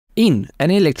In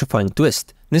an electrifying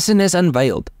twist, Nissan has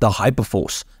unveiled the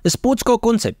Hyperforce, a sports car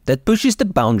concept that pushes the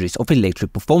boundaries of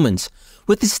electric performance.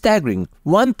 With a staggering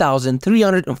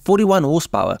 1,341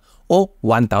 horsepower or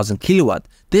 1,000 kilowatt,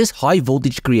 this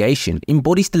high-voltage creation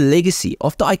embodies the legacy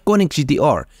of the iconic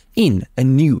GTR in a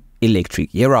new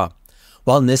electric era.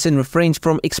 While Nissan refrains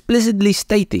from explicitly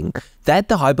stating that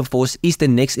the Hyperforce is the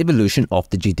next evolution of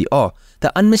the GTR,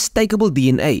 the unmistakable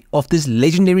DNA of this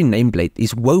legendary nameplate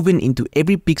is woven into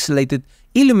every pixelated,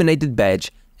 illuminated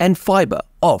badge and fiber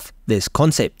of this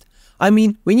concept. I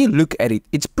mean, when you look at it,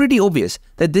 it's pretty obvious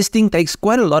that this thing takes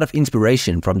quite a lot of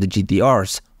inspiration from the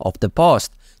GTRs of the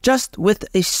past, just with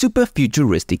a super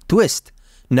futuristic twist.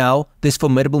 Now, this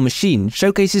formidable machine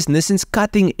showcases Nissan's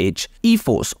cutting-edge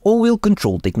e-Force all-wheel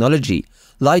control technology,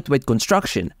 lightweight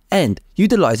construction, and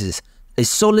utilizes a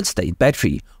solid-state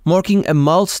battery, marking a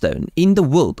milestone in the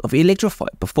world of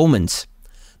electrified performance.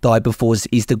 The Hyperforce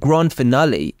is the grand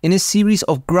finale in a series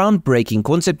of groundbreaking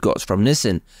concept cars from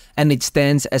Nissan, and it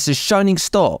stands as a shining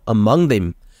star among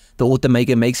them. The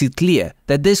automaker makes it clear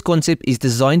that this concept is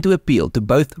designed to appeal to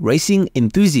both racing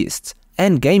enthusiasts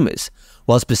and gamers.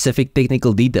 While specific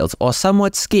technical details are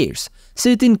somewhat scarce,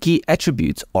 certain key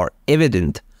attributes are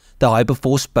evident. The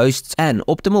Hyperforce boasts an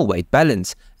optimal weight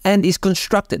balance and is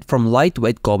constructed from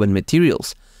lightweight carbon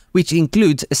materials, which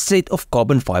includes a set of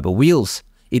carbon fiber wheels.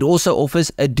 It also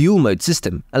offers a dual-mode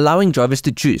system, allowing drivers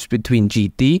to choose between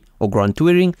GT or Grand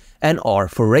Touring and R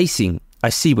for racing. I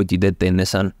see what you did there,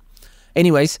 Nissan.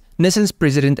 Anyways, Nissan's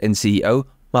president and CEO,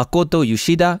 Makoto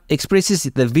Yoshida, expresses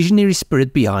the visionary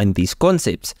spirit behind these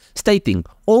concepts, stating,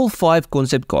 "All 5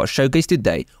 concept cars showcased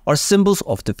today are symbols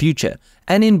of the future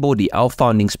and embody our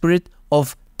founding spirit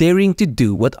of daring to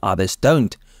do what others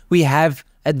don't. We have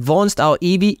advanced our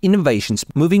EV innovations,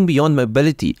 moving beyond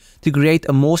mobility to create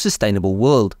a more sustainable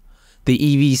world. The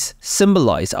EVs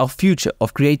symbolize our future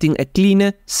of creating a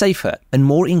cleaner, safer, and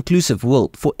more inclusive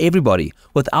world for everybody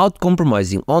without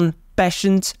compromising on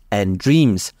passions and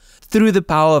dreams. Through the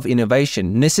power of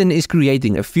innovation, Nissan is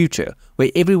creating a future where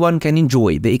everyone can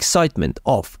enjoy the excitement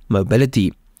of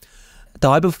mobility." The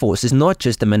Hyperforce is not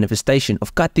just a manifestation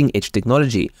of cutting-edge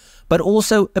technology, but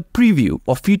also a preview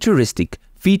of futuristic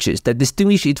features that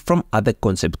distinguish it from other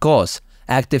concept cars.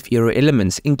 Active aero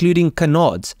elements including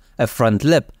canards, a front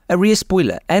lip, a rear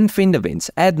spoiler, and fender vents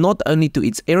add not only to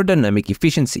its aerodynamic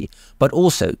efficiency, but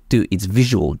also to its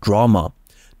visual drama.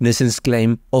 Nissan's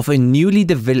claim of a newly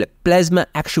developed plasma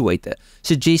actuator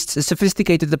suggests a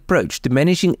sophisticated approach to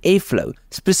managing airflow,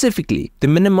 specifically to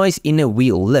minimize inner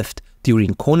wheel lift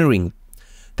during cornering.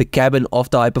 The cabin of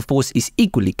the Hyperforce is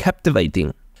equally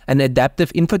captivating. An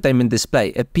adaptive infotainment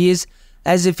display appears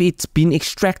as if it's been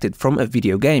extracted from a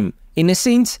video game. In a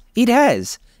sense, it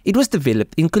has. It was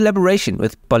developed in collaboration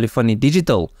with Polyphony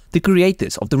Digital, the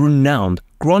creators of the renowned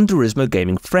Gran Turismo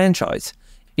gaming franchise.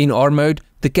 In R mode,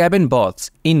 the cabin bathes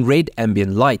in red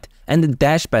ambient light and the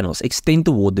dash panels extend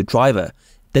toward the driver,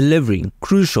 delivering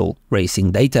crucial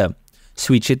racing data.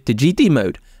 Switch it to GT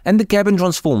mode and the cabin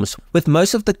transforms, with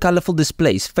most of the colorful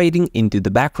displays fading into the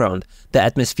background. The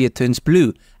atmosphere turns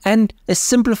blue and a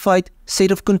simplified set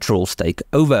of controls take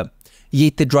over.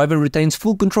 Yet the driver retains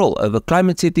full control over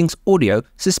climate settings, audio,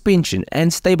 suspension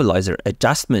and stabilizer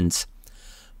adjustments.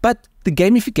 But the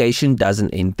gamification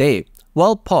doesn't end there.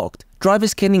 While parked,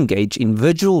 drivers can engage in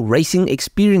virtual racing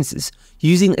experiences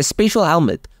using a special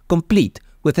helmet complete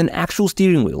with an actual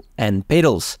steering wheel and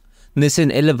pedals.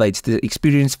 Nissan elevates the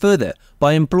experience further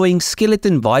by employing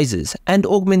skeleton visors and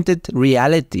augmented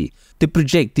reality to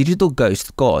project digital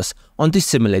ghost cars onto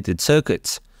simulated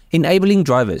circuits, enabling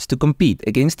drivers to compete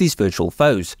against these virtual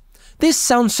foes. This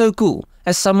sounds so cool.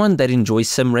 As someone that enjoys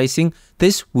sim racing,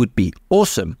 this would be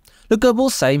awesome. Look, I will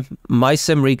say my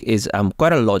sim rig is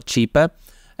quite a lot cheaper,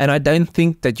 and I don't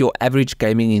think that your average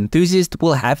gaming enthusiast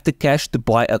will have the cash to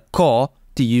buy a car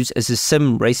to use as a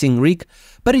sim racing rig,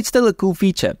 but it's still a cool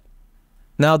feature.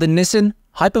 Now, the Nissan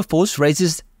Hyperforce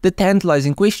raises the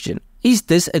tantalizing question: is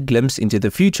this a glimpse into the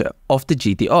future of the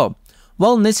GTR?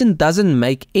 While Nissan doesn't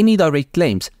make any direct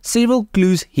claims, several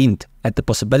clues hint at the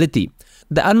possibility.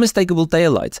 The unmistakable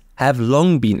taillights have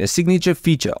long been a signature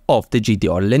feature of the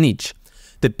GTR lineage.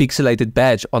 The pixelated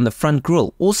badge on the front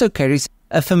grille also carries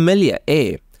a familiar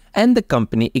air, and the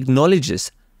company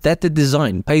acknowledges that the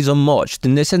design pays homage to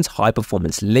Nissan's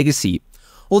high-performance legacy.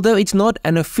 Although it's not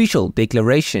an official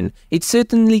declaration, it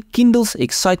certainly kindles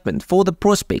excitement for the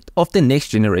prospect of the next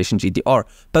generation GTR,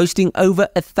 boasting over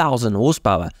 1,000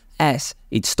 horsepower as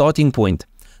its starting point.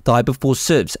 The Hyperforce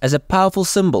serves as a powerful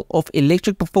symbol of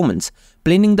electric performance,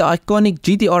 blending the iconic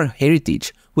GTR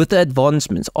heritage with the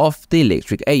advancements of the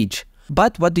electric age.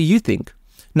 But what do you think?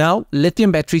 Now,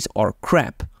 lithium batteries are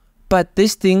crap. but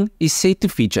this thing is said to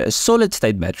feature a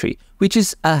solid-state battery, which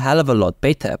is a hell of a lot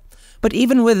better. But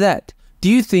even with that, do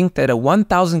you think that a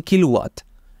 1000 kilowatt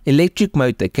electric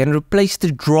motor can replace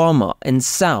the drama and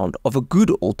sound of a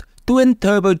good old twin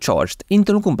turbocharged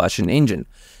internal combustion engine?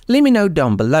 Let me know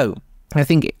down below. I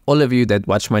think all of you that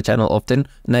watch my channel often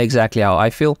know exactly how I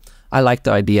feel. I like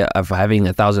the idea of having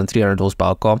a 1300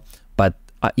 horsepower car, but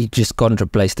you just can't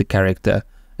replace the character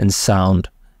and sound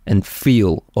and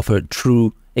feel of a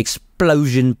true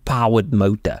explosion powered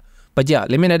motor. But yeah,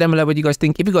 let me know down below what you guys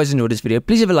think. If you guys enjoyed this video,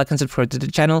 please leave a like and subscribe to the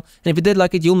channel. And if you did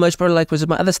like it, you'll most probably like most of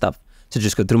my other stuff. So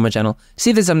just go through my channel,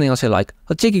 see if there's something else you like.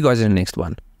 I'll check you guys in the next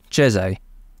one. Cheers, eh?